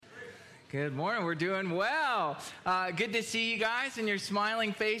Good morning. We're doing well. Good to see you guys and your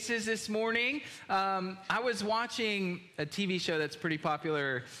smiling faces this morning. I was watching a TV show that's pretty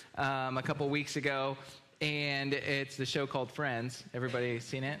popular a couple weeks ago, and it's the show called Friends. Everybody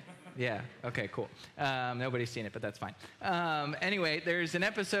seen it? Yeah. Okay, cool. Nobody's seen it, but that's fine. Anyway, there's an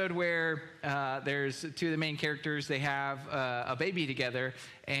episode where there's two of the main characters. They have a baby together,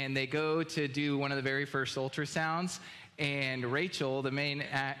 and they go to do one of the very first ultrasounds. And Rachel, the main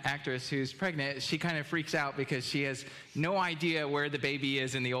actress who's pregnant, she kind of freaks out because she has no idea where the baby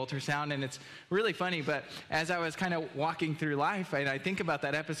is in the ultrasound. And it's really funny. But as I was kind of walking through life and I think about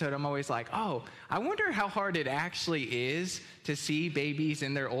that episode, I'm always like, oh, I wonder how hard it actually is to see babies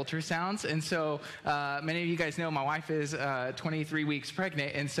in their ultrasounds. And so many of you guys know my wife is 23 weeks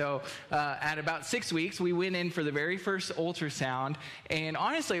pregnant. And so at about 6 weeks, we went in for the very first ultrasound. And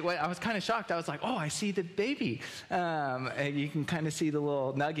honestly, I was kind of shocked. I was like, oh, I see the baby. And you can kind of see the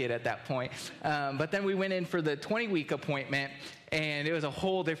little nugget at that point. But then we went in for the 20-week appointment, and it was a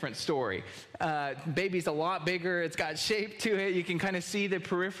whole different story. Baby's a lot bigger. It's got shape to it. You can kind of see the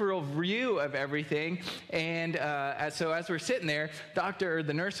peripheral view of everything. And so as we're sitting there,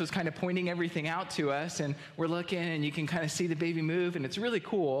 the nurse was kind of pointing everything out to us, and we're looking, and you can kind of see the baby move, and it's really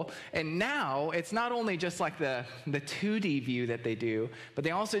cool. And now it's not only just like the 2D view that they do, but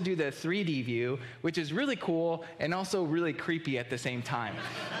they also do the 3D view, which is really cool and also really creepy at the same time.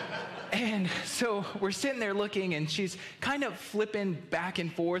 And so we're sitting there looking, and she's kind of flipping back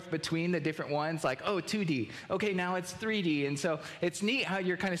and forth between the different ones, like, oh, 2D. Okay, now it's 3D. And so it's neat how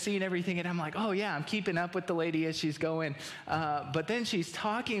you're kind of seeing everything. And I'm like, oh, yeah, I'm keeping up with the lady as she's going. But then she's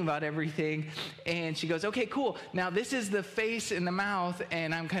talking about everything, and she goes, okay, cool. Now this is the face and the mouth.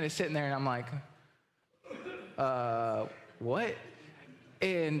 And I'm kind of sitting there, and I'm like, what?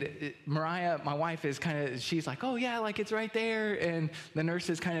 And Mariah, my wife, she's like, oh, yeah, like it's right there. And the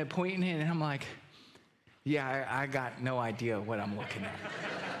nurse is kind of pointing in, and I'm like, yeah, I got no idea what I'm looking at.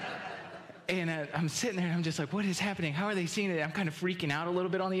 And I'm sitting there, and I'm just like, what is happening? How are they seeing it? I'm kind of freaking out a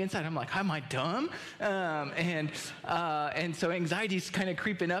little bit on the inside. I'm like, am I dumb? And so anxiety's kind of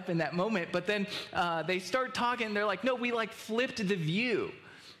creeping up in that moment. But then they start talking. They're like, no, we like flipped the view.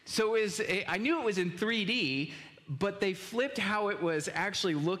 So I knew it was in 3D, but they flipped how it was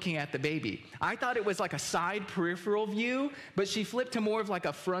actually looking at the baby. I thought it was like a side peripheral view, but she flipped to more of like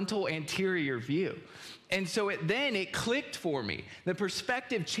a frontal anterior view. And so it clicked for me. The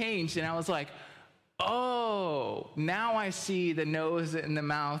perspective changed, and I was like, oh, now I see the nose and the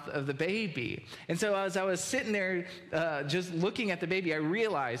mouth of the baby. And so as I was sitting there just looking at the baby, I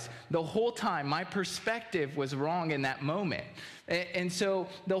realized the whole time my perspective was wrong in that moment. And so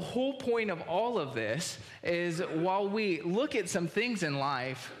the whole point of all of this is while we look at some things in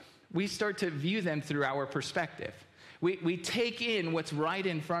life, we start to view them through our perspective. We take in what's right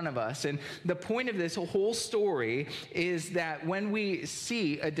in front of us. And the point of this whole story is that when we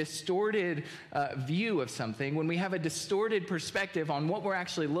see a distorted view of something, when we have a distorted perspective on what we're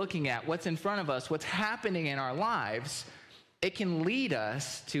actually looking at, what's in front of us, what's happening in our lives, it can lead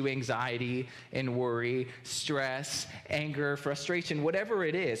us to anxiety and worry, stress, anger, frustration, whatever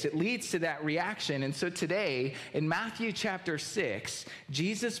it is. It leads to that reaction. And so today, in Matthew chapter 6,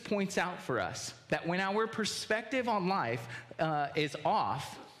 Jesus points out for us that when our perspective on life is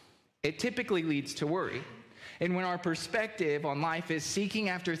off, it typically leads to worry. And when our perspective on life is seeking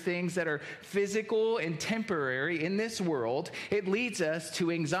after things that are physical and temporary in this world, it leads us to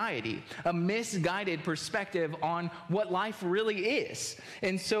anxiety, a misguided perspective on what life really is.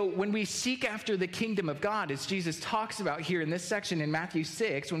 And so when we seek after the kingdom of God, as Jesus talks about here in this section in Matthew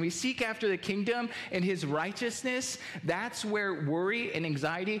 6, when we seek after the kingdom and his righteousness, that's where worry and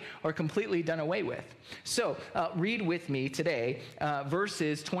anxiety are completely done away with. So read with me today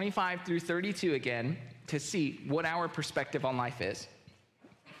verses 25 through 32 again, to see what our perspective on life is.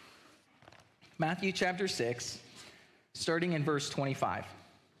 Matthew chapter 6, starting in verse 25.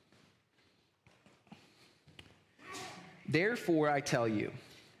 Therefore, I tell you,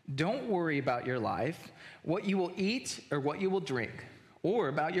 don't worry about your life, what you will eat or what you will drink, or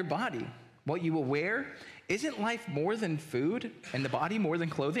about your body, what you will wear. Isn't life more than food, and the body more than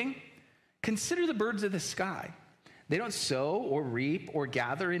clothing? Consider the birds of the sky. They don't sow or reap or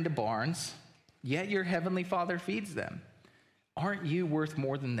gather into barns, yet your heavenly Father feeds them. Aren't you worth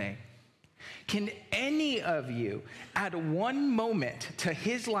more than they? Can any of you add one moment to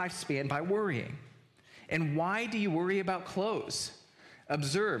his lifespan by worrying? And why do you worry about clothes?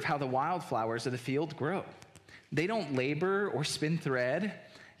 Observe how the wildflowers of the field grow. They don't labor or spin thread,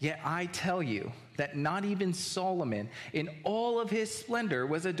 yet I tell you that not even Solomon in all of his splendor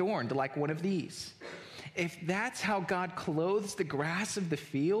was adorned like one of these. If that's how God clothes the grass of the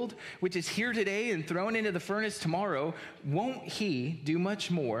field, which is here today and thrown into the furnace tomorrow, won't he do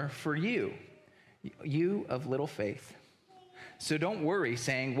much more for you, you of little faith? So don't worry,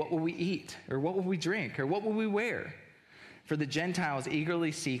 saying, what will we eat? Or what will we drink? Or what will we wear? For the Gentiles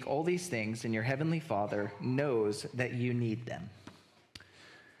eagerly seek all these things, and your heavenly Father knows that you need them.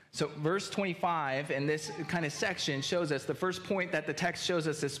 So verse 25 in this kind of section shows us, the first point that the text shows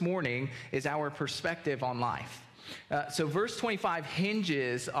us this morning is our perspective on life. So verse 25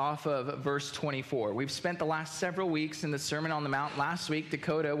 hinges off of verse 24. We've spent the last several weeks in the Sermon on the Mount. Last week,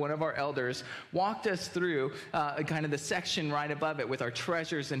 Dakota, one of our elders, walked us through kind of the section right above it with our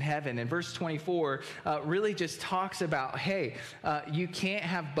treasures in heaven. And verse 24 really just talks about, hey, you can't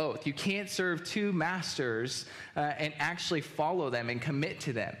have both. You can't serve two masters and actually follow them and commit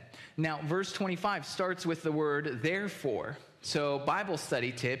to them. Now, verse 25 starts with the word therefore. So Bible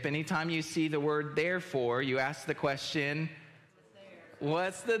study tip, anytime you see the word therefore, you ask the question,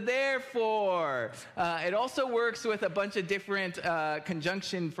 what's the therefore? It also works with a bunch of different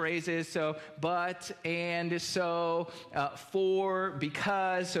conjunction phrases. So, but, and, so, for,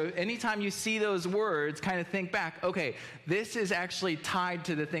 because. So anytime you see those words, kind of think back, okay, this is actually tied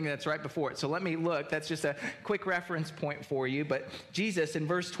to the thing that's right before it. So let me look. That's just a quick reference point for you. But Jesus, in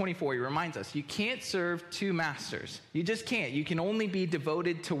verse 24, he reminds us, you can't serve two masters. You just can't. You can only be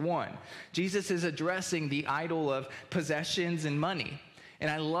devoted to one. Jesus is addressing the idol of possessions and money. And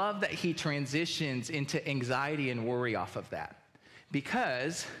I love that he transitions into anxiety and worry off of that.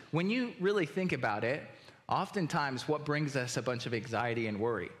 Because when you really think about it, oftentimes what brings us a bunch of anxiety and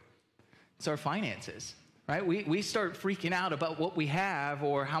worry? It's our finances, right? We start freaking out about what we have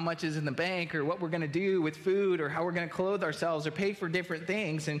or how much is in the bank or what we're going to do with food or how we're going to clothe ourselves or pay for different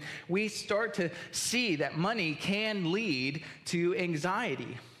things. And we start to see that money can lead to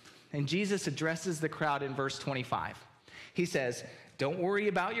anxiety. And Jesus addresses the crowd in verse 25. He says, don't worry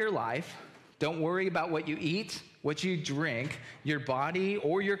about your life. Don't worry about what you eat, what you drink, your body,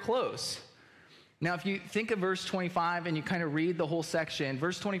 or your clothes. Now, if you think of verse 25 and you kind of read the whole section,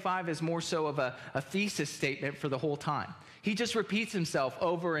 verse 25 is more so of a thesis statement for the whole time. He just repeats himself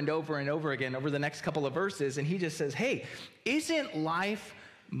over and over and over again over the next couple of verses, and he just says, hey, isn't life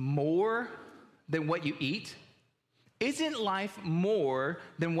more than what you eat? Isn't life more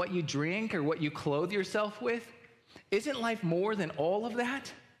than what you drink or what you clothe yourself with? Isn't life more than all of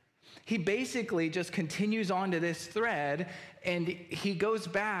that? He basically just continues on to this thread, and he goes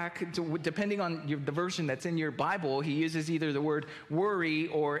back to, depending on the version that's in your Bible, he uses either the word worry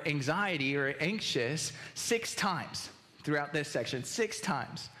or anxiety or anxious 6 times throughout this section, 6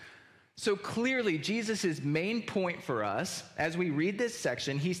 times. So clearly, Jesus' main point for us, as we read this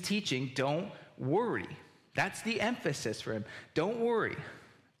section, he's teaching, don't worry. That's the emphasis for him. Don't worry.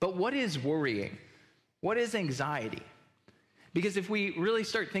 But what is worrying? What is anxiety? Because if we really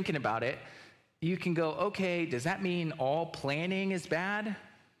start thinking about it, you can go, okay, does that mean all planning is bad?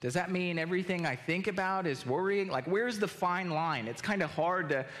 Does that mean everything I think about is worrying? Like, where's the fine line? It's kind of hard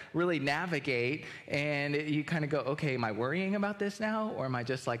to really navigate, and you kind of go, okay, am I worrying about this now? Or am I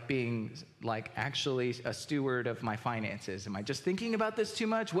just like being like actually a steward of my finances? Am I just thinking about this too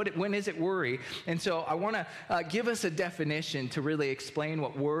much? When is it worry? And so I want to give us a definition to really explain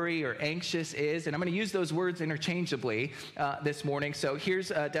what worry or anxious is, and I'm going to use those words interchangeably this morning. So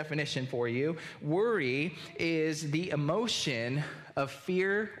here's a definition for you. Worry is the emotion of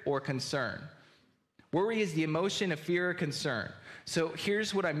fear or concern. Worry is the emotion of fear or concern. So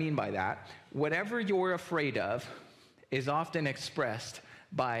here's what I mean by that. Whatever you're afraid of is often expressed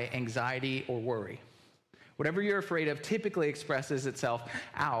by anxiety or worry. Whatever you're afraid of typically expresses itself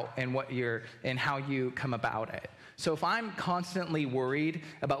out in how you come about it. So if I'm constantly worried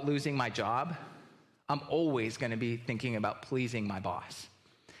about losing my job, I'm always going to be thinking about pleasing my boss.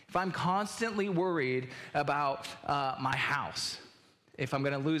 If I'm constantly worried about my house, if I'm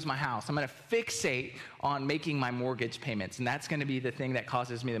going to lose my house, I'm going to fixate on making my mortgage payments, and that's going to be the thing that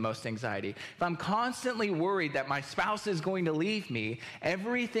causes me the most anxiety. If I'm constantly worried that my spouse is going to leave me,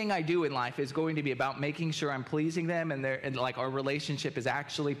 everything I do in life is going to be about making sure I'm pleasing them and like our relationship is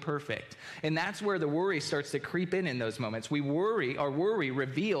actually perfect. And that's where the worry starts to creep in those moments. Our worry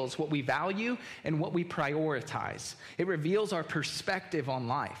reveals what we value and what we prioritize. It reveals our perspective on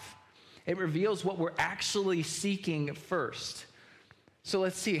life. It reveals what we're actually seeking first. So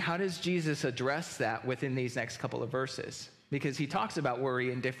let's see, how does Jesus address that within these next couple of verses? Because he talks about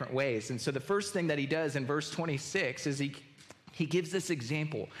worry in different ways. And so the first thing that he does in verse 26 is he gives this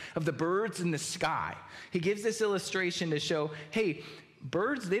example of the birds in the sky. He gives this illustration to show, hey,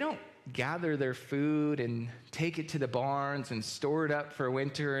 birds, they don't gather their food and take it to the barns and store it up for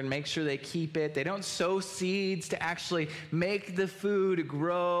winter and make sure they keep it. They don't sow seeds to actually make the food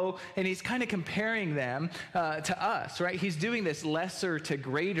grow. And he's kind of comparing them to us, right? He's doing this lesser to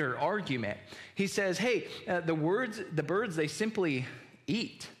greater argument. He says, hey, the birds, they simply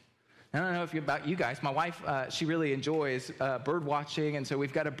eat. I don't know about you guys. My wife, she really enjoys bird watching, and so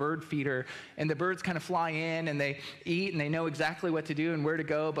we've got a bird feeder, and the birds kind of fly in, and they eat, and they know exactly what to do and where to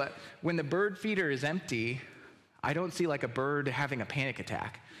go, but when the bird feeder is empty, I don't see like a bird having a panic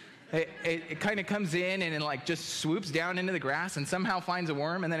attack. It kind of comes in and it like just swoops down into the grass and somehow finds a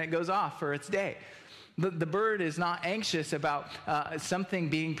worm, and then it goes off for its day. The bird is not anxious about something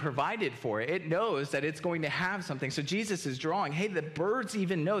being provided for it. It knows that it's going to have something. So Jesus is drawing, hey, the birds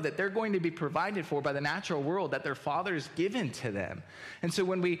even know that they're going to be provided for by the natural world that their Father's given to them. And so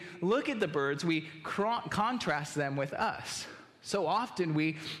when we look at the birds, we contrast them with us. So often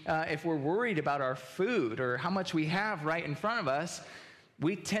if we're worried about our food or how much we have right in front of us,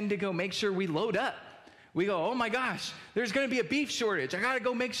 we tend to go make sure we load up. We go, oh my gosh, there's going to be a beef shortage. I got to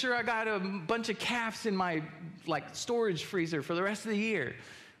go make sure I got a bunch of calves in my storage freezer for the rest of the year.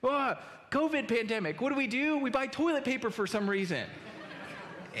 Oh, COVID pandemic. What do? We buy toilet paper for some reason.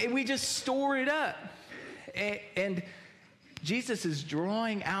 And we just store it up. And Jesus is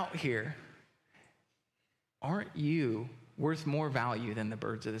drawing out here, aren't you worth more value than the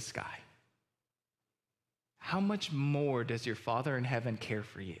birds of the sky? How much more does your Father in heaven care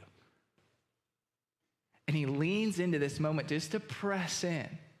for you? And he leans into this moment just to press in.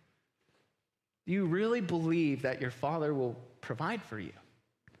 Do you really believe that your Father will provide for you?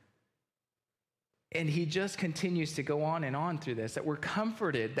 And he just continues to go on and on through this, that we're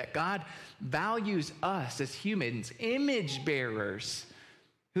comforted that God values us as humans, image bearers,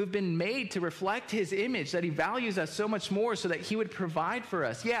 who've been made to reflect his image, that he values us so much more so that he would provide for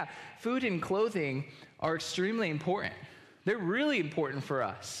us. Yeah, food and clothing are extremely important. They're really important for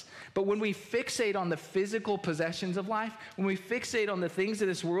us. But when we fixate on the physical possessions of life, when we fixate on the things of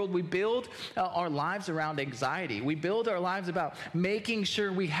this world, we build our lives around anxiety. We build our lives about making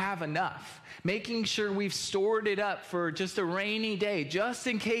sure we have enough, making sure we've stored it up for just a rainy day, just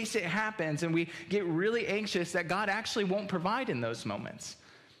in case it happens, and we get really anxious that God actually won't provide in those moments.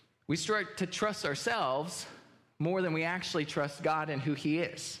 We start to trust ourselves more than we actually trust God and who he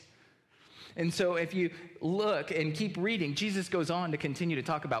is. And so if you look and keep reading, Jesus goes on to continue to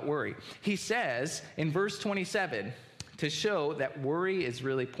talk about worry. He says in verse 27 to show that worry is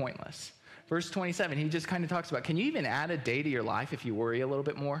really pointless. Verse 27, he just kind of talks about, can you even add a day to your life if you worry a little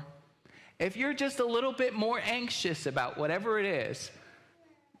bit more? If you're just a little bit more anxious about whatever it is,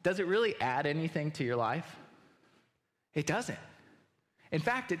 does it really add anything to your life? It doesn't. In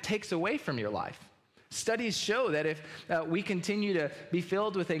fact, it takes away from your life. Studies show that if we continue to be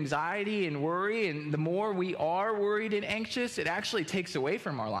filled with anxiety and worry, and the more we are worried and anxious, it actually takes away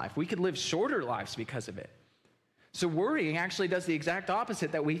from our life. We could live shorter lives because of it. So worrying actually does the exact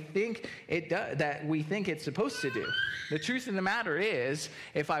opposite that we think it does, that we think it's supposed to do. The truth of the matter is,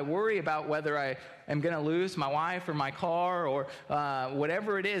 if I worry about whether I am going to lose my wife or my car or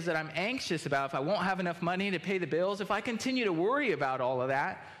whatever it is that I'm anxious about, if I won't have enough money to pay the bills, if I continue to worry about all of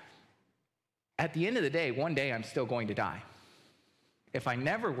that, at the end of the day, one day I'm still going to die. If I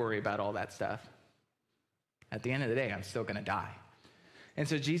never worry about all that stuff, at the end of the day, I'm still going to die. And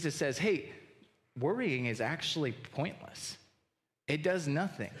so Jesus says, hey, worrying is actually pointless. It does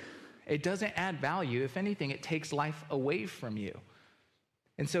nothing. It doesn't add value. If anything, it takes life away from you.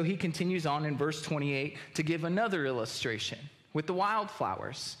 And so he continues on in verse 28 to give another illustration with the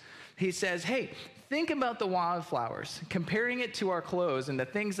wildflowers. He says, hey, think about the wildflowers, comparing it to our clothes and the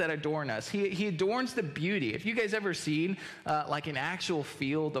things that adorn us. He adorns the beauty. If you guys ever seen like an actual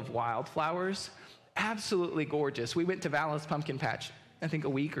field of wildflowers, absolutely gorgeous. We went to Vallis Pumpkin Patch, I think a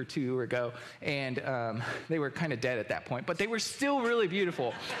week or two ago, and they were kind of dead at that point, but they were still really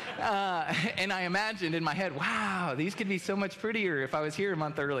beautiful. And I imagined in my head, wow, these could be so much prettier if I was here a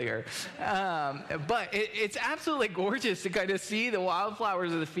month earlier. But it's absolutely gorgeous to kind of see the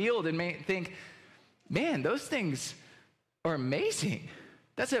wildflowers of the field and think, man, those things are amazing.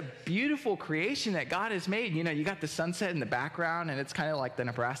 That's a beautiful creation that God has made. You know, you got the sunset in the background, and it's kind of like the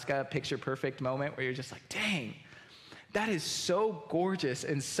Nebraska picture-perfect moment where you're just like, dang, that is so gorgeous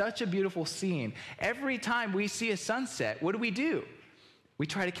and such a beautiful scene. Every time we see a sunset, what do? We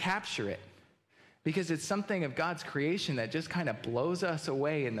try to capture it because it's something of God's creation that just kind of blows us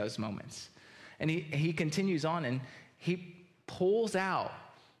away in those moments. And he continues on, and he pulls out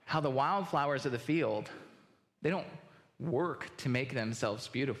how the wildflowers of the field, they don't work to make themselves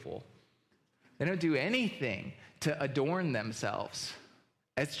beautiful. They don't do anything to adorn themselves.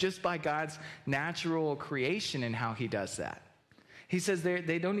 It's just by God's natural creation and how he does that. He says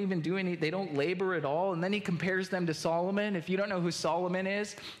they don't even they don't labor at all. And then he compares them to Solomon. If you don't know who Solomon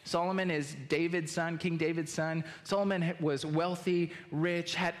is David's son, King David's son. Solomon was wealthy,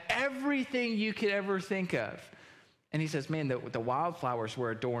 rich, had everything you could ever think of. And he says, man, the wildflowers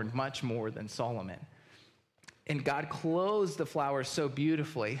were adorned much more than Solomon. And God clothes the flowers so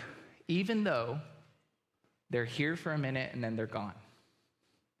beautifully, even though they're here for a minute and then they're gone.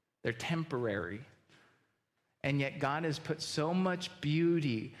 They're temporary. And yet God has put so much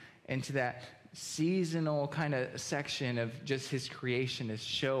beauty into that seasonal kind of section of just his creation to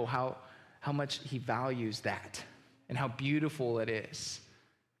show how much he values that and how beautiful it is.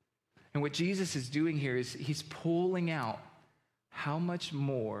 And what Jesus is doing here is he's pulling out how much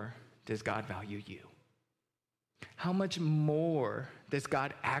more does God value you? How much more does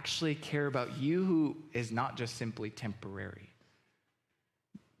God actually care about you who is not just simply temporary?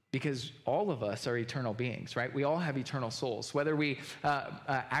 Because all of us are eternal beings, right? We all have eternal souls. Whether we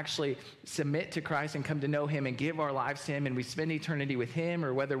actually submit to Christ and come to know him and give our lives to him and we spend eternity with him,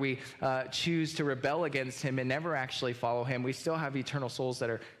 or whether we choose to rebel against him and never actually follow him, we still have eternal souls that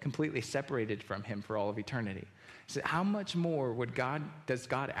are completely separated from him for all of eternity. So how much more does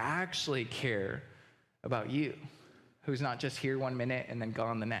God actually care about you, who's not just here 1 minute and then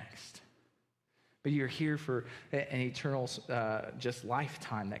gone the next? But you're here for an eternal just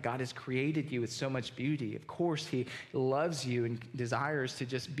lifetime, that God has created you with so much beauty. Of course, he loves you and desires to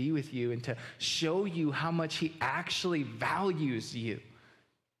just be with you and to show you how much he actually values you.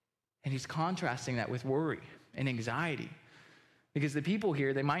 And he's contrasting that with worry and anxiety. Because the people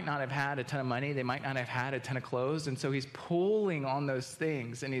here, they might not have had a ton of money. They might not have had a ton of clothes. And so he's pulling on those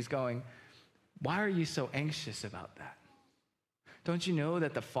things and he's going, why are you so anxious about that? Don't you know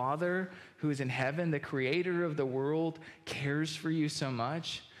that the Father who is in heaven, the creator of the world, cares for you so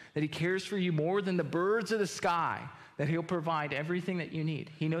much? That he cares for you more than the birds of the sky, that he'll provide everything that you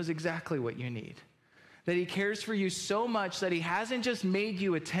need. He knows exactly what you need. That he cares for you so much that he hasn't just made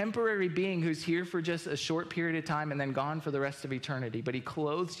you a temporary being who's here for just a short period of time and then gone for the rest of eternity, but he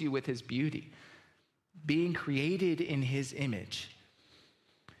clothes you with his beauty, being created in his image.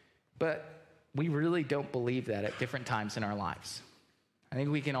 But we really don't believe that at different times in our lives. I think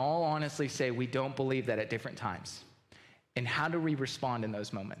we can all honestly say we don't believe that at different times. And how do we respond in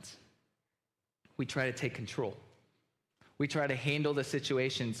those moments? We try to take control. We try to handle the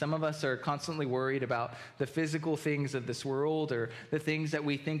situation. Some of us are constantly worried about the physical things of this world or the things that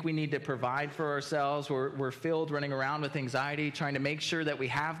we think we need to provide for ourselves. We're filled running around with anxiety, trying to make sure that we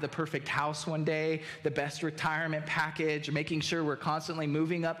have the perfect house one day, the best retirement package, making sure we're constantly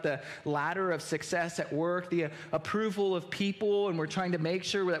moving up the ladder of success at work, the approval of people, and we're trying to make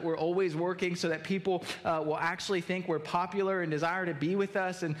sure that we're always working so that people will actually think we're popular and desire to be with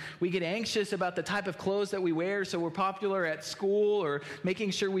us. And we get anxious about the type of clothes that we wear so we're popular at school, or making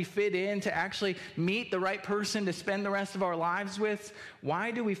sure we fit in to actually meet the right person to spend the rest of our lives with.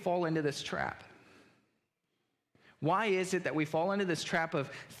 Why do we fall into this trap? Why is it that we fall into this trap of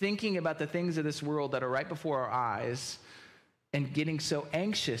thinking about the things of this world that are right before our eyes and getting so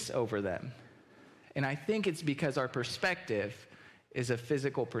anxious over them? And I think it's because our perspective is a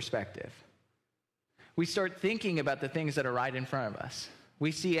physical perspective. We start thinking about the things that are right in front of us.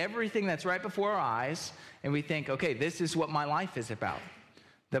 We see everything that's right before our eyes, and we think, okay, this is what my life is about.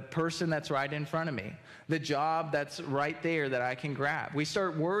 The person that's right in front of me. The job that's right there that I can grab. We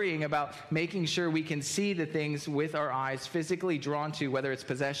start worrying about making sure we can see the things with our eyes physically drawn to, whether it's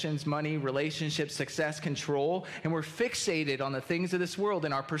possessions, money, relationships, success, control, and we're fixated on the things of this world,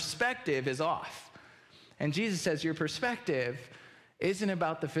 and our perspective is off. And Jesus says your perspective isn't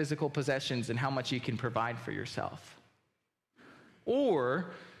about the physical possessions and how much you can provide for yourself.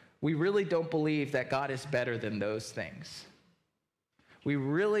 Or we really don't believe that God is better than those things. We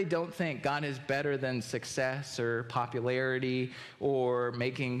really don't think God is better than success or popularity or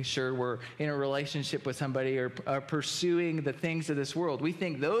making sure we're in a relationship with somebody or pursuing the things of this world. We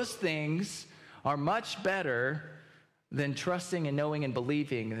think those things are much better than trusting and knowing and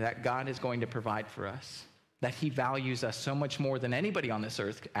believing that God is going to provide for us, that he values us so much more than anybody on this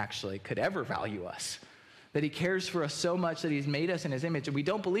earth actually could ever value us. That he cares for us so much that he's made us in his image. And we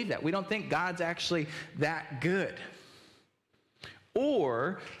don't believe that. We don't think God's actually that good.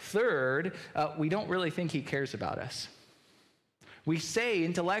 Or third, we don't really think he cares about us. We say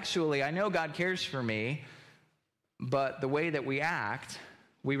intellectually, I know God cares for me, but the way that we act,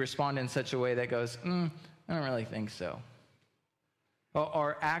 we respond in such a way that goes, I don't really think so.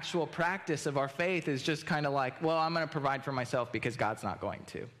 Our actual practice of our faith is just kind of like, well, I'm going to provide for myself because God's not going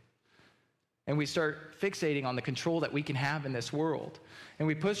to. And we start fixating on the control that we can have in this world. And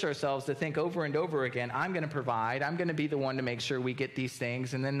we push ourselves to think over and over again, I'm going to provide, I'm going to be the one to make sure we get these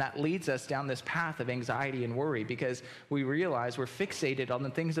things. And then that leads us down this path of anxiety and worry because we realize we're fixated on the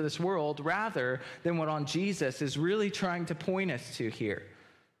things of this world rather than what on Jesus is really trying to point us to here.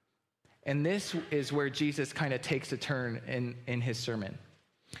 And this is where Jesus kind of takes a turn in his sermon.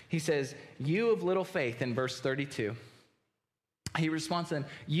 He says, you of little faith, in verse 32. He responds to them,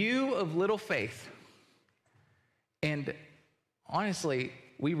 you of little faith. And honestly,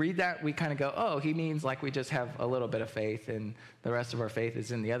 we read that, we kind of go, oh, he means like we just have a little bit of faith and the rest of our faith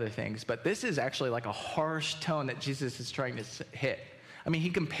is in the other things. But this is actually like a harsh tone that Jesus is trying to hit. I mean, he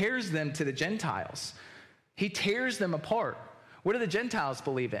compares them to the Gentiles. He tears them apart. What do the Gentiles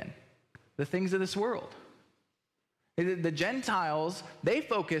believe in? The things of this world. The Gentiles, they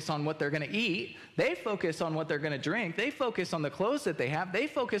focus on what they're going to eat. They focus on what they're going to drink. They focus on the clothes that they have. They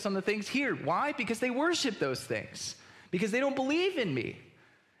focus on the things here. Why? Because they worship those things. Because they don't believe in me.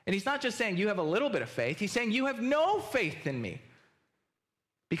 And he's not just saying you have a little bit of faith. He's saying you have no faith in me.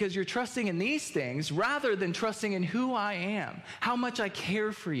 Because you're trusting in these things rather than trusting in who I am, how much I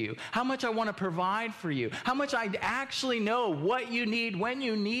care for you, how much I want to provide for you, how much I actually know what you need when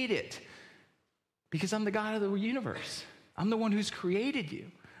you need it. Because I'm the God of the universe. I'm the one who's created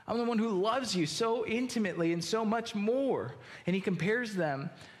you. I'm the one who loves you so intimately and so much more. And he compares them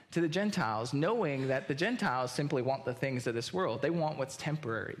to the Gentiles, knowing that the Gentiles simply want the things of this world. They want what's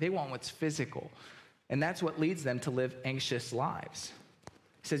temporary. They want what's physical. And that's what leads them to live anxious lives.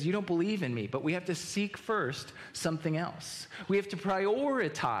 He says, you don't believe in me, but we have to seek first something else. We have to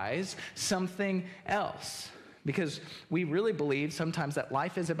prioritize something else. Because we really believe sometimes that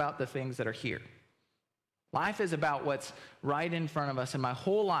life is about the things that are here. Life is about what's right in front of us, and my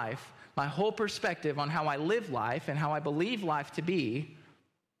whole life, my whole perspective on how I live life and how I believe life to be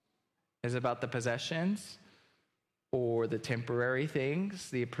is about the possessions or the temporary things,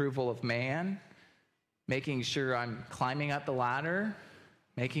 the approval of man, making sure I'm climbing up the ladder,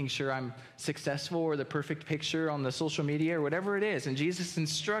 making sure I'm successful or the perfect picture on the social media or whatever it is. And Jesus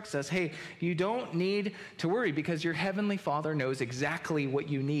instructs us, hey, you don't need to worry because your heavenly Father knows exactly what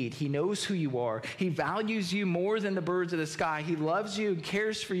you need. He knows who you are. He values you more than the birds of the sky. He loves you and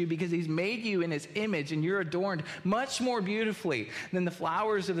cares for you because he's made you in his image and you're adorned much more beautifully than the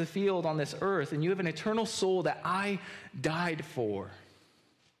flowers of the field on this earth. And you have an eternal soul that I died for,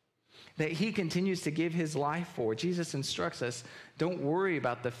 that he continues to give his life for. Jesus instructs us, don't worry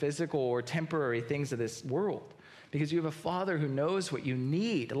about the physical or temporary things of this world because you have a Father who knows what you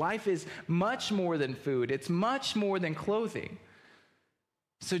need. Life is much more than food. It's much more than clothing.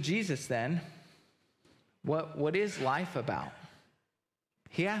 So Jesus then, what is life about?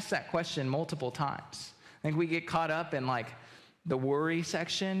 He asks that question multiple times. I think we get caught up in like the worry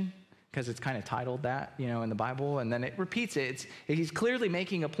section because it's kind of titled that, in the Bible, and then it repeats it. He's clearly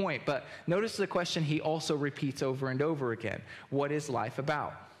making a point, but notice the question he also repeats over and over again. What is life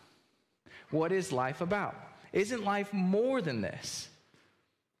about? What is life about? Isn't life more than this?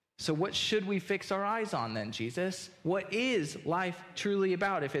 So what should we fix our eyes on then, Jesus? What is life truly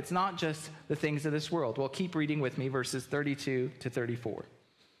about if it's not just the things of this world? Well, keep reading with me, verses 32 to 34.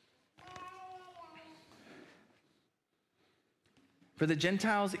 For the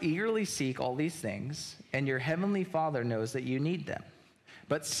Gentiles eagerly seek all these things, and your heavenly Father knows that you need them.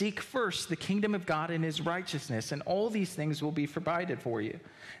 But seek first the kingdom of God and his righteousness, and all these things will be provided for you.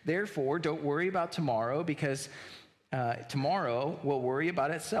 Therefore, don't worry about tomorrow, because tomorrow will worry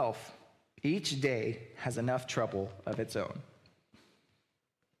about itself. Each day has enough trouble of its own.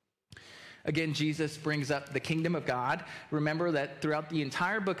 Again, Jesus brings up the kingdom of God. Remember that throughout the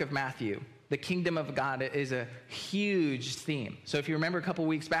entire book of Matthew, the kingdom of God is a huge theme. So if you remember a couple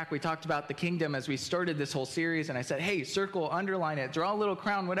weeks back, we talked about the kingdom as we started this whole series, and I said, hey, circle, underline it, draw a little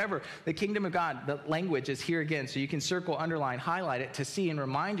crown, whatever. The kingdom of God, the language is here again, so you can circle, underline, highlight it to see and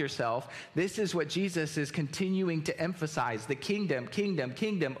remind yourself, this is what Jesus is continuing to emphasize, the kingdom, kingdom,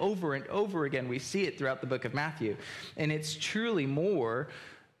 kingdom, over and over again. We see it throughout the book of Matthew, and it's truly more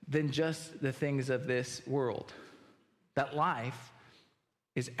than just the things of this world. That life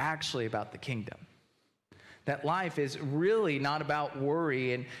is actually about the kingdom. That life is really not about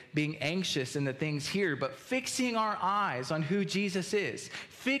worry and being anxious in the things here, but fixing our eyes on who Jesus is,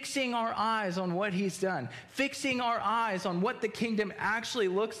 fixing our eyes on what he's done, fixing our eyes on what the kingdom actually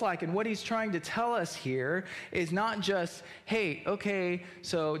looks like. And what he's trying to tell us here is not just, hey, okay,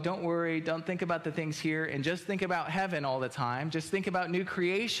 so don't worry, don't think about the things here and just think about heaven all the time, just think about new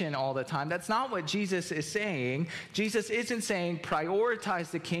creation all the time. That's not what Jesus is saying. Jesus isn't saying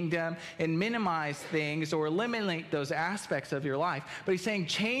prioritize the kingdom and minimize things or eliminate those aspects of your life. But he's saying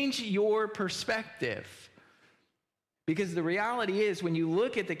change your perspective. Because the reality is, when you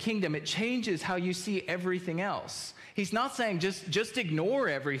look at the kingdom, it changes how you see everything else. He's not saying just ignore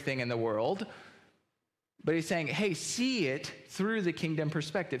everything in the world, but he's saying, hey, see it through the kingdom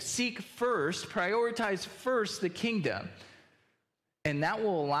perspective. Seek first, prioritize first the kingdom. And that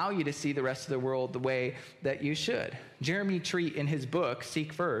will allow you to see the rest of the world the way that you should. Jeremy Treat, in his book,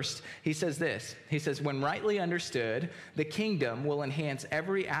 Seek First, he says this. He says, when rightly understood, the kingdom will enhance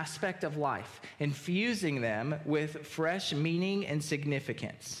every aspect of life, infusing them with fresh meaning and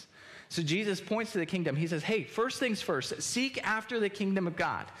significance. So Jesus points to the kingdom. He says, hey, first things first, seek after the kingdom of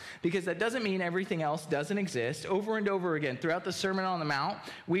God, because that doesn't mean everything else doesn't exist. Over and over again, throughout the Sermon on the Mount,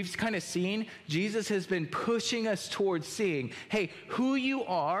 we've kind of seen Jesus has been pushing us towards seeing, hey, who you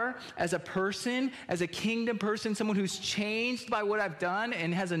are as a person, as a kingdom person, someone who's changed by what I've done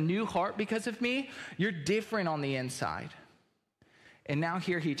and has a new heart because of me, you're different on the inside. And now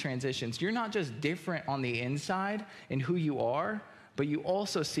here he transitions. You're not just different on the inside in who you are, but you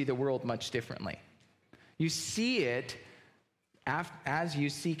also see the world much differently. You see it as you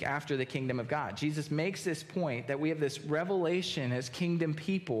seek after the kingdom of God. Jesus makes this point that we have this revelation as kingdom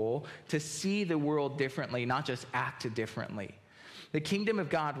people to see the world differently, not just act differently. The kingdom of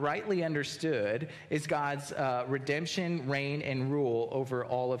God, rightly understood, is God's redemption, reign, and rule over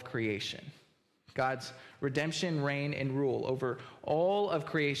all of creation. God's redemption, reign, and rule over all of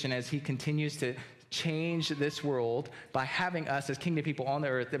creation as he continues to change this world by having us as kingdom people on the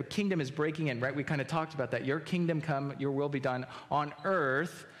earth. The kingdom is breaking in, right? We kind of talked about that. Your kingdom come, your will be done on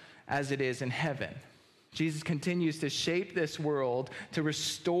earth as it is in heaven. Jesus continues to shape this world, to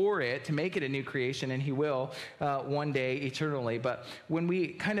restore it, to make it a new creation, and he will one day eternally. But when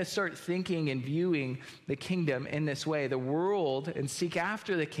we kind of start thinking and viewing the kingdom in this way, the world, and seek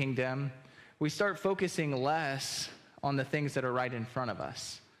after the kingdom, we start focusing less on the things that are right in front of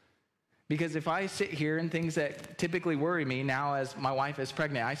us. Because if I sit here and things that typically worry me now as my wife is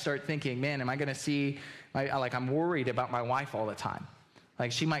pregnant, I start thinking, man, am I going to see, I'm worried about my wife all the time.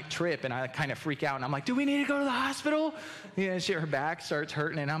 Like she might trip and I kind of freak out and I'm like, do we need to go to the hospital? Yeah, her back starts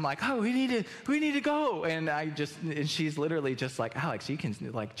hurting and I'm like, oh, we need to go. And she's literally just like, Alex, you can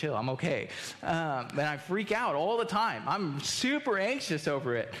like chill, I'm okay. And I freak out all the time. I'm super anxious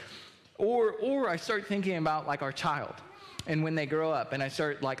over it. Or I start thinking about like our child. And when they grow up, and I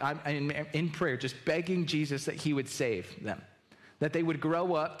start I'm in prayer, just begging Jesus that he would save them, that they would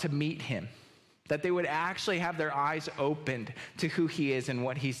grow up to meet him, that they would actually have their eyes opened to who he is and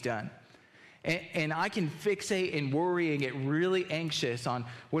what he's done. And I can fixate and worry and get really anxious on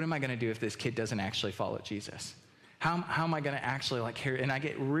what am I going to do if this kid doesn't actually follow Jesus? How am I going to actually care? And I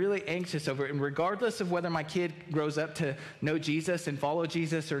get really anxious over it. And regardless of whether my kid grows up to know Jesus and follow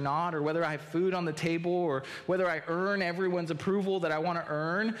Jesus or not, or whether I have food on the table, or whether I earn everyone's approval that I want to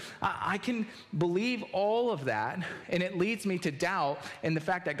earn, I can believe all of that. And it leads me to doubt in the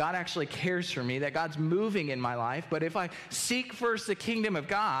fact that God actually cares for me, that God's moving in my life. But if I seek first the kingdom of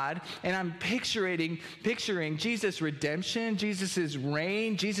God, and I'm picturing Jesus' redemption, Jesus'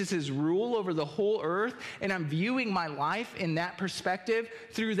 reign, Jesus' rule over the whole earth, and I'm viewing my life in that perspective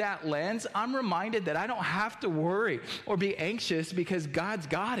through that lens, I'm reminded that I don't have to worry or be anxious because God's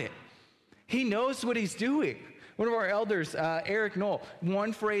got it. He knows what he's doing. One of our elders, Eric Knoll,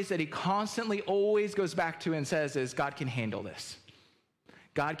 one phrase that he constantly always goes back to and says is, God can handle this.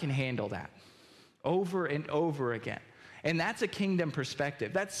 God can handle that. Over and over again. And that's a kingdom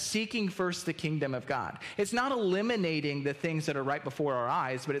perspective. That's seeking first the kingdom of God. It's not eliminating the things that are right before our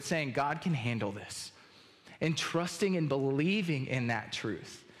eyes, but it's saying God can handle this. And trusting and believing in that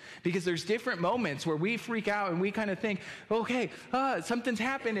truth. Because there's different moments where we freak out and we kind of think, okay, something's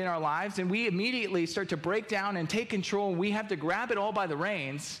happened in our lives, and we immediately start to break down and take control, and we have to grab it all by the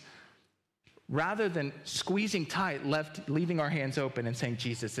reins, rather than squeezing tight, leaving our hands open and saying,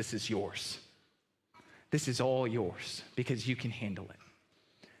 Jesus, this is yours. This is all yours because you can handle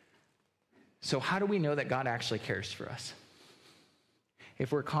it. So how do we know that God actually cares for us?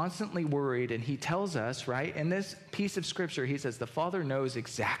 If we're constantly worried, and he tells us, right, in this piece of scripture, he says, the Father knows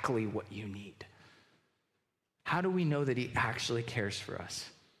exactly what you need. How do we know that he actually cares for us?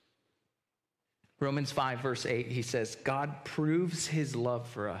 Romans 5, verse 8, he says, God proves his love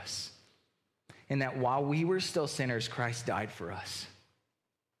for us, in that while we were still sinners, Christ died for us.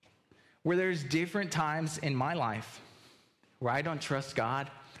 Where there's different times in my life where I don't trust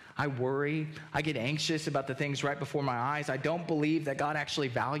God, I worry, I get anxious about the things right before my eyes. I don't believe that God actually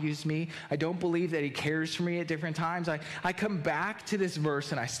values me. I don't believe that he cares for me at different times. I come back to this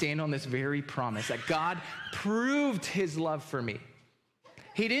verse and I stand on this very promise that God proved his love for me.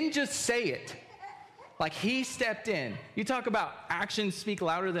 He didn't just say it. Like he stepped in. You talk about actions speak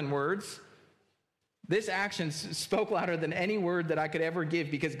louder than words. This action spoke louder than any word that I could ever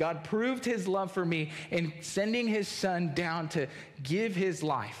give, because God proved his love for me in sending his son down to give his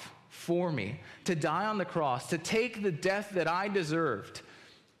life for me, to die on the cross, to take the death that I deserved,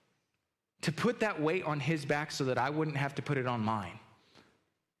 to put that weight on his back so that I wouldn't have to put it on mine.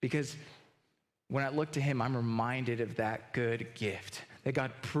 Because when I look to him, I'm reminded of that good gift, that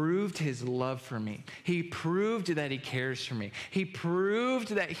God proved his love for me. He proved that he cares for me. He proved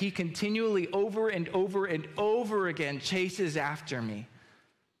that he continually over and over and over again chases after me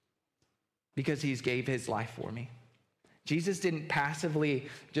because he's gave his life for me. Jesus didn't passively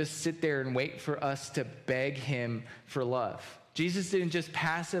just sit there and wait for us to beg him for love. Jesus didn't just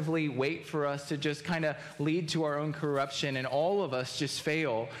passively wait for us to just kind of lead to our own corruption and all of us just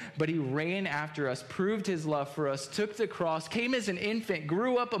fail, but he ran after us, proved his love for us, took the cross, came as an infant,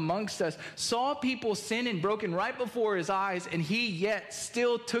 grew up amongst us, saw people sin and broken right before his eyes, and he yet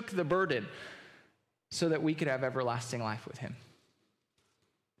still took the burden so that we could have everlasting life with him.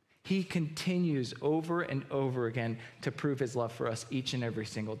 He continues over and over again to prove his love for us each and every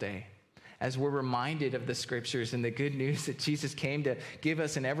single day, as we're reminded of the scriptures and the good news that Jesus came to give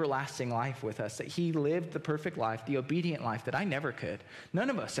us an everlasting life with us, that he lived the perfect life, the obedient life that I never could. None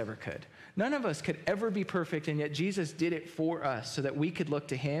of us ever could. None of us could ever be perfect, and yet Jesus did it for us so that we could look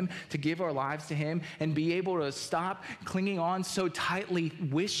to him, to give our lives to him, and be able to stop clinging on so tightly,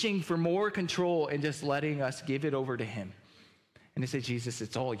 wishing for more control, and just letting us give it over to him. And to say, Jesus,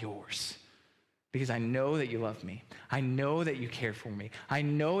 it's all yours. Because I know that you love me. I know that you care for me. I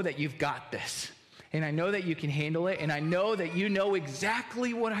know that you've got this. And I know that you can handle it. And I know that you know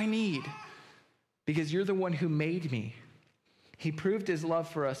exactly what I need. Because you're the one who made me. He proved his love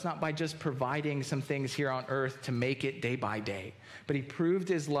for us, not by just providing some things here on earth to make it day by day. But he proved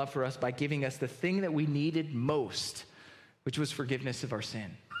his love for us by giving us the thing that we needed most, which was forgiveness of our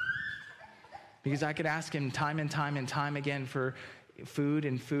sin. Because I could ask him time and time and time again for food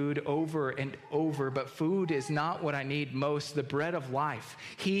and food over and over, but food is not what I need most. The bread of life,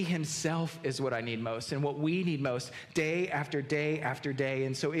 he himself is what I need most and what we need most day after day after day.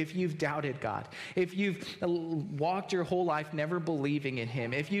 And so if you've doubted God, if you've walked your whole life never believing in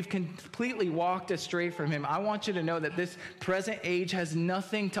him, if you've completely walked astray from him, I want you to know that this present age has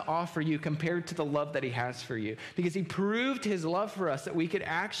nothing to offer you compared to the love that he has for you, because he proved his love for us that we could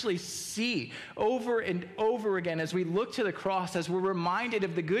actually see over and over again as we look to the cross, as we're reminded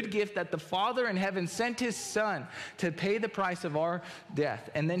of the good gift that the Father in heaven sent his son to pay the price of our death.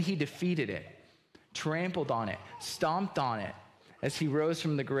 And then he defeated it, trampled on it, stomped on it as he rose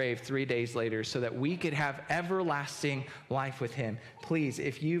from the grave 3 days later so that we could have everlasting life with him. Please,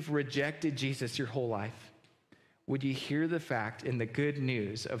 if you've rejected Jesus your whole life, would you hear the fact in the good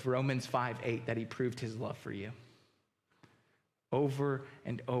news of Romans 5:8 that he proved his love for you over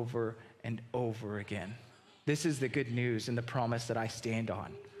and over and over again? This is the good news and the promise that I stand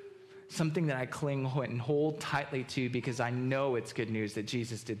on. Something that I cling and hold tightly to because I know it's good news that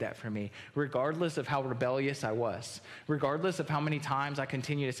Jesus did that for me, regardless of how rebellious I was, regardless of how many times I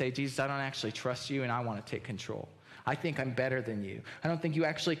continue to say, Jesus, I don't actually trust you and I want to take control. I think I'm better than you. I don't think you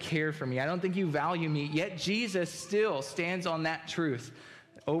actually care for me. I don't think you value me. Yet Jesus still stands on that truth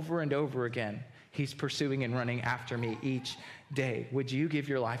over and over again. He's pursuing and running after me each day. Would you give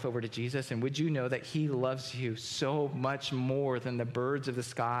your life over to Jesus? And would you know that he loves you so much more than the birds of the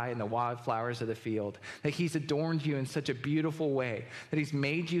sky and the wildflowers of the field? That he's adorned you in such a beautiful way, that he's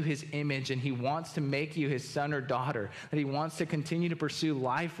made you his image and he wants to make you his son or daughter, that he wants to continue to pursue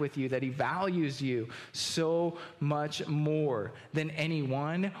life with you, that he values you so much more than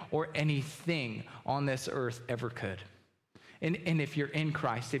anyone or anything on this earth ever could. And if you're in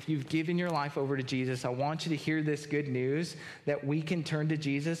Christ, if you've given your life over to Jesus, I want you to hear this good news that we can turn to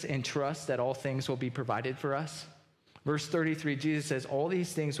Jesus and trust that all things will be provided for us. Verse 33, Jesus says, all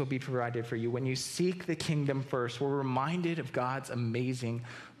these things will be provided for you. When you seek the kingdom first, we're reminded of God's amazing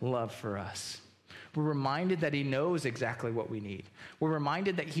love for us. We're reminded that he knows exactly what we need. We're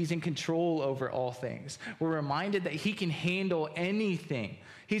reminded that he's in control over all things. We're reminded that he can handle anything.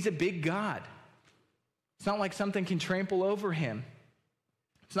 He's a big God. It's not like something can trample over him.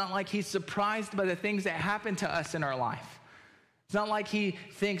 It's not like he's surprised by the things that happen to us in our life. It's not like he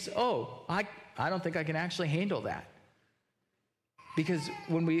thinks, oh, I don't think I can actually handle that. Because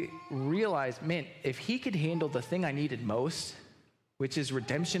when we realize, man, if he could handle the thing I needed most, which is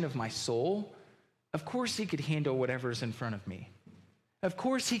redemption of my soul, of course he could handle whatever's in front of me. Of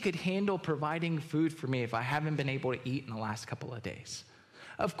course he could handle providing food for me if I haven't been able to eat in the last couple of days.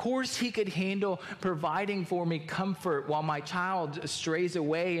 Of course, he could handle providing for me comfort while my child strays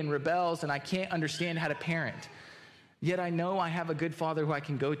away and rebels and I can't understand how to parent. Yet I know I have a good father who I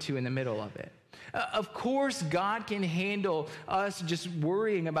can go to in the middle of it. Of course, God can handle us just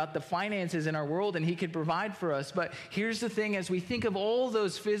worrying about the finances in our world, and he can provide for us. But here's the thing, as we think of all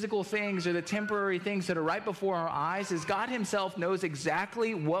those physical things or the temporary things that are right before our eyes, is God himself knows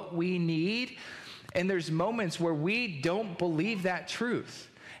exactly what we need. And there's moments where we don't believe that truth.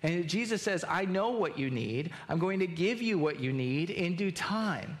 And Jesus says, I know what you need. I'm going to give you what you need in due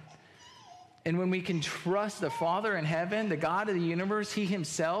time. And when we can trust the Father in heaven, the God of the universe, he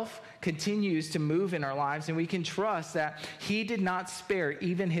himself continues to move in our lives, and we can trust that he did not spare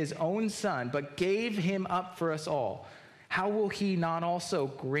even his own son, but gave him up for us all. How will he not also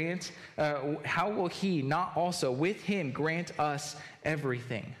with him grant us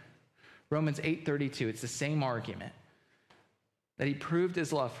everything? Romans 8:32, it's the same argument. That he proved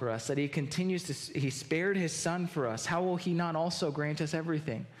his love for us, that he spared his son for us. How will he not also grant us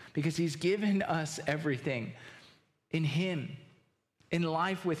everything? Because he's given us everything in him, in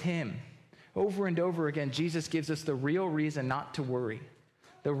life with him. Over and over again, Jesus gives us the real reason not to worry.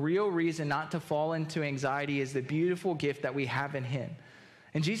 The real reason not to fall into anxiety is the beautiful gift that we have in him.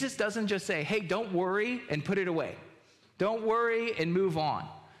 And Jesus doesn't just say, hey, don't worry and put it away. Don't worry and move on.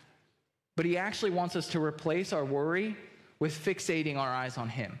 But he actually wants us to replace our worry with fixating our eyes on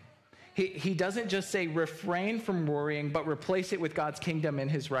him. He doesn't just say refrain from worrying, but replace it with God's kingdom and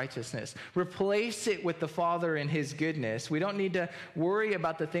his righteousness. Replace it with the Father and his goodness. We don't need to worry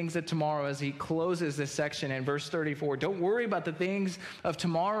about the things of tomorrow, as he closes this section in verse 34. Don't worry about the things of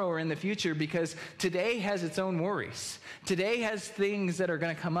tomorrow or in the future, because today has its own worries. Today has things that are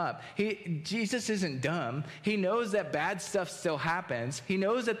going to come up. Jesus isn't dumb. He knows that bad stuff still happens. He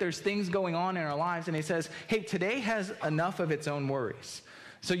knows that there's things going on in our lives, and he says, hey, today has enough of its own worries.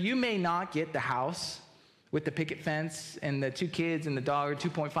 So you may not get the house with the picket fence and the 2 kids and the dog, or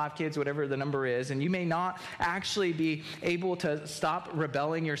 2.5 kids, whatever the number is, and you may not actually be able to stop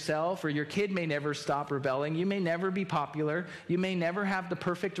rebelling yourself, or your kid may never stop rebelling. You may never be popular. You may never have the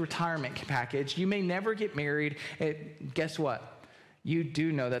perfect retirement package. You may never get married. Guess what? You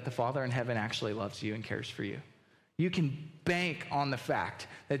do know that the Father in heaven actually loves you and cares for you. You can bank on the fact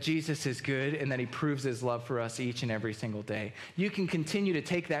that Jesus is good and that he proves his love for us each and every single day. You can continue to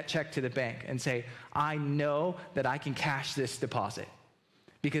take that check to the bank and say, I know that I can cash this deposit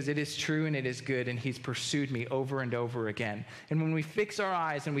because it is true and it is good, and he's pursued me over and over again. And when we fix our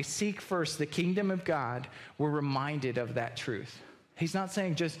eyes and we seek first the kingdom of God, we're reminded of that truth. He's not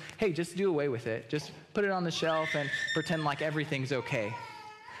saying just do away with it. Just put it on the shelf and pretend like everything's okay.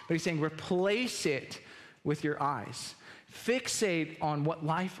 But he's saying replace it with your eyes. Fixate on what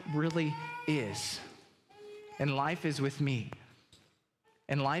life really is. And life is with me.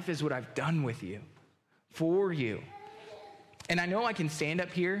 And life is what I've done with you, for you. And I know I can stand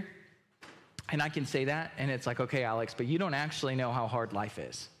up here and I can say that, and it's like, okay, Alex, but you don't actually know how hard life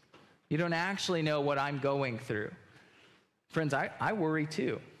is. You don't actually know what I'm going through. Friends, I worry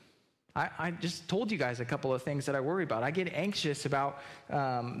too. I just told you guys a couple of things that I worry about. I get anxious about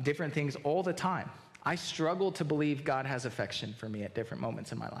different things all the time. I struggle to believe God has affection for me at different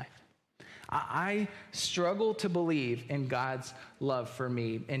moments in my life. I struggle to believe in God's love for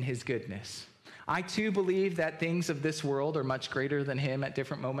me and his goodness. I too believe that things of this world are much greater than him at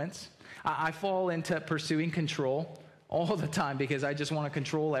different moments. I fall into pursuing control all the time because I just want to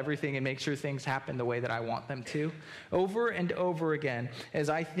control everything and make sure things happen the way that I want them to. Over and over again,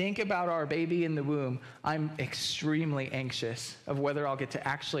 as I think about our baby in the womb, I'm extremely anxious of whether I'll get to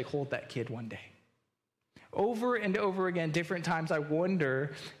actually hold that kid one day. Over and over again, different times, I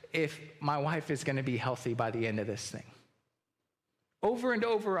wonder if my wife is going to be healthy by the end of this thing. Over and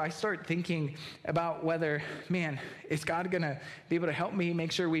over, I start thinking about whether, is God going to be able to help me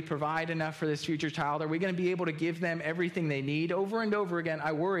make sure we provide enough for this future child? Are we going to be able to give them everything they need? Over and over again,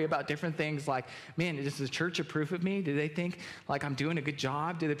 I worry about different things like, does the church approve of me? Do they think like I'm doing a good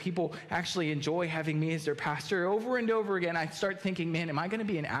job? Do the people actually enjoy having me as their pastor? Over and over again, I start thinking, am I going to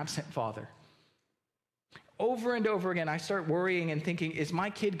be an absent father? Over and over again, I start worrying and thinking, is my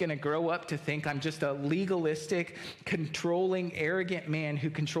kid going to grow up to think I'm just a legalistic, controlling, arrogant man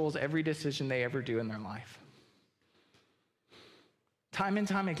who controls every decision they ever do in their life? Time and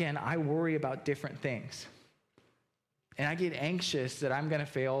time again, I worry about different things. And I get anxious that I'm going to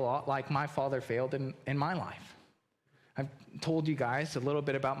fail a lot like my father failed in my life. I've told you guys a little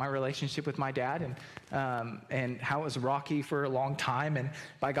bit about my relationship with my dad and how it was rocky for a long time. And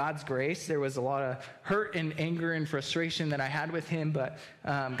by God's grace, there was a lot of hurt and anger and frustration that I had with him. But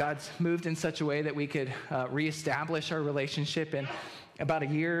God's moved in such a way that we could reestablish our relationship. about a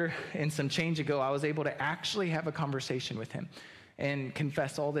year and some change ago, I was able to actually have a conversation with him and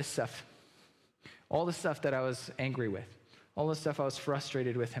confess all this stuff that I was angry with, all the stuff I was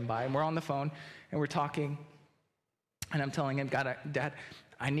frustrated with him by. And we're on the phone and we're talking, and I'm telling him, Dad,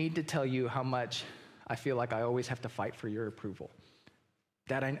 I need to tell you how much I feel like I always have to fight for your approval.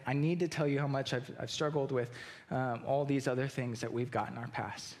 Dad, I need to tell you how much I've struggled with all these other things that we've got in our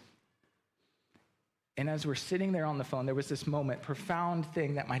past. And as we're sitting there on the phone, there was this moment, profound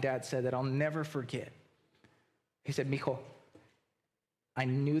thing that my dad said that I'll never forget. He said, Mijo, I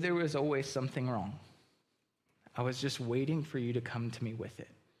knew there was always something wrong. I was just waiting for you to come to me with it.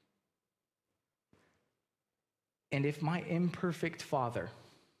 And if my imperfect father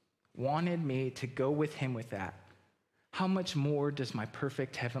wanted me to go with him with that, how much more does my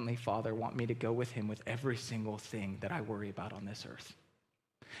perfect heavenly Father want me to go with him with every single thing that I worry about on this earth?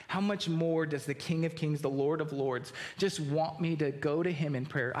 How much more does the King of Kings, the Lord of Lords, just want me to go to him in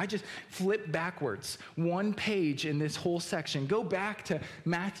prayer? I just flip backwards one page in this whole section. Go back to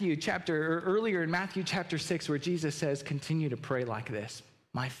earlier in Matthew chapter 6, where Jesus says, continue to pray like this.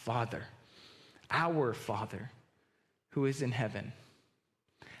 My Father, our Father, who is in heaven,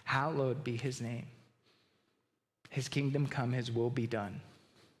 hallowed be his name. His kingdom come, his will be done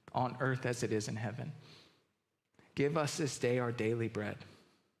on earth as it is in heaven. Give us this day our daily bread.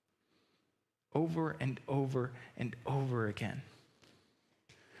 Over and over and over again,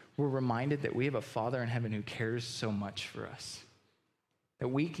 we're reminded that we have a Father in heaven who cares so much for us, that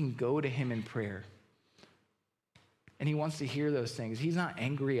we can go to him in prayer. And he wants to hear those things. He's not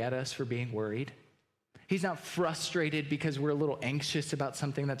angry at us for being worried. He's not frustrated because we're a little anxious about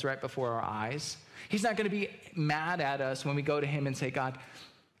something that's right before our eyes. He's not going to be mad at us when we go to him and say, God,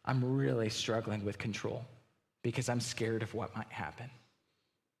 I'm really struggling with control because I'm scared of what might happen.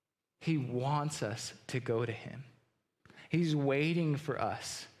 He wants us to go to him. He's waiting for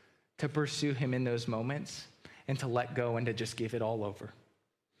us to pursue him in those moments and to let go and to just give it all over.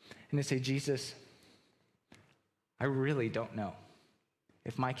 And to say, Jesus, I really don't know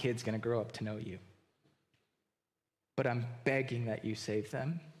if my kid's going to grow up to know you. But I'm begging that you save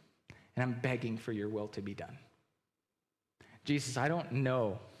them, and I'm begging for your will to be done. Jesus, I don't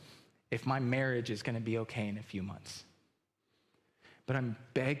know if my marriage is going to be okay in a few months, but I'm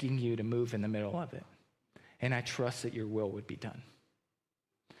begging you to move in the middle of it, and I trust that your will would be done.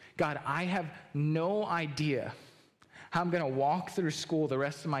 God, I have no idea how I'm going to walk through school the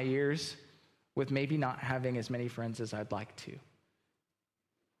rest of my years with maybe not having as many friends as I'd like to.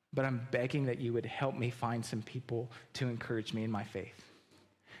 But I'm begging that you would help me find some people to encourage me in my faith.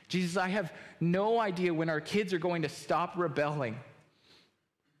 Jesus, I have no idea when our kids are going to stop rebelling,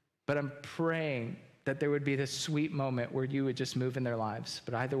 but I'm praying that there would be this sweet moment where you would just move in their lives.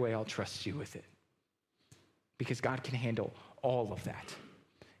 But either way, I'll trust you with it, because God can handle all of that.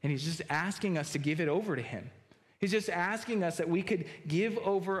 And he's just asking us to give it over to him. He's just asking us that we could give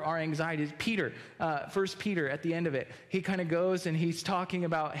over our anxieties. Peter, 1 Peter, at the end of it, he kind of goes and he's talking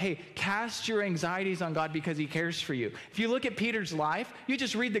about, hey, cast your anxieties on God because he cares for you. If you look at Peter's life, you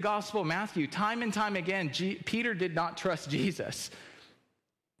just read the Gospel of Matthew. Time and time again, Peter did not trust Jesus.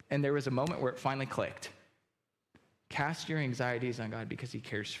 And there was a moment where it finally clicked. Cast your anxieties on God because he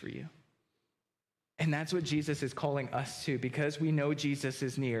cares for you. And that's what Jesus is calling us to, because we know Jesus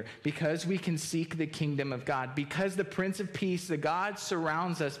is near, because we can seek the kingdom of God, because the Prince of Peace, the God,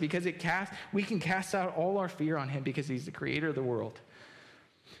 surrounds us, because we can cast out all our fear on him because he's the creator of the world.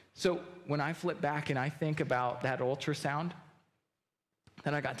 So when I flip back and I think about that ultrasound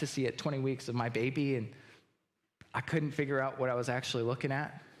that I got to see at 20 weeks of my baby, and I couldn't figure out what I was actually looking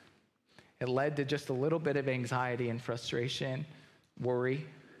at, it led to just a little bit of anxiety and frustration, worry.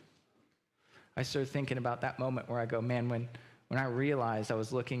 I started thinking about that moment where I go, man, when I realized I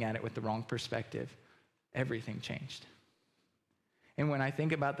was looking at it with the wrong perspective, everything changed. And when I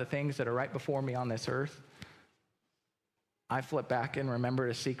think about the things that are right before me on this earth, I flip back and remember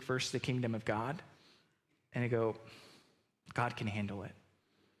to seek first the kingdom of God, and I go, God can handle it.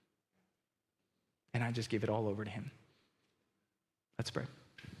 And I just give it all over to him. Let's pray.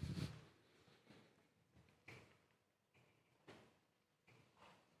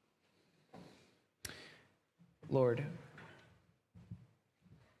 Lord,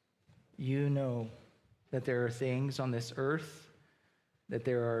 you know that there are things on this earth, that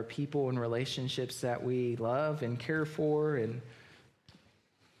there are people and relationships that we love and care for, and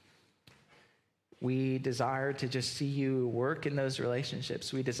we desire to just see you work in those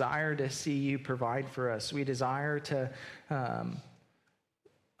relationships. We desire to see you provide for us. We desire to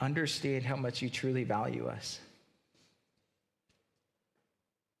understand how much you truly value us.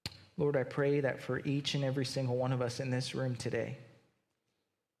 Lord, I pray that for each and every single one of us in this room today,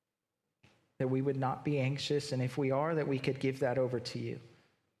 that we would not be anxious, and if we are, that we could give that over to you.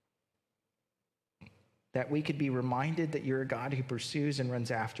 That we could be reminded that you're a God who pursues and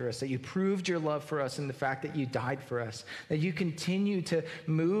runs after us, that you proved your love for us in the fact that you died for us, that you continue to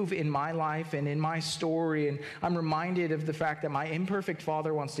move in my life and in my story. And I'm reminded of the fact that my imperfect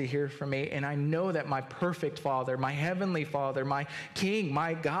Father wants to hear from me, and I know that my perfect Father, my heavenly Father, my King,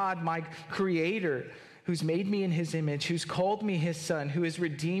 my God, my Creator, who's made me in his image, who's called me his son, who has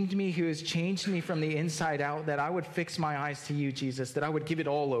redeemed me, who has changed me from the inside out, that I would fix my eyes to you, Jesus, that I would give it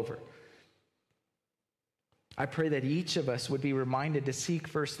all over. I pray that each of us would be reminded to seek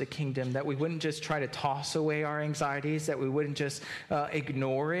first the kingdom, that we wouldn't just try to toss away our anxieties, that we wouldn't just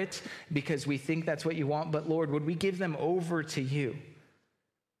ignore it because we think that's what you want, but Lord, would we give them over to you?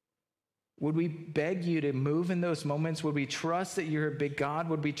 Would we beg you to move in those moments? Would we trust that you're a big God?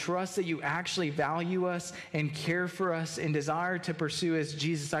 Would we trust that you actually value us and care for us and desire to pursue us?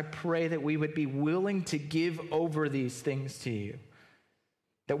 Jesus, I pray that we would be willing to give over these things to you,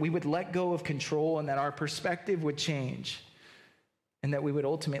 that we would let go of control and that our perspective would change, and that we would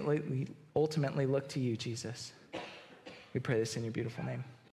ultimately look to you, Jesus. We pray this in your beautiful name.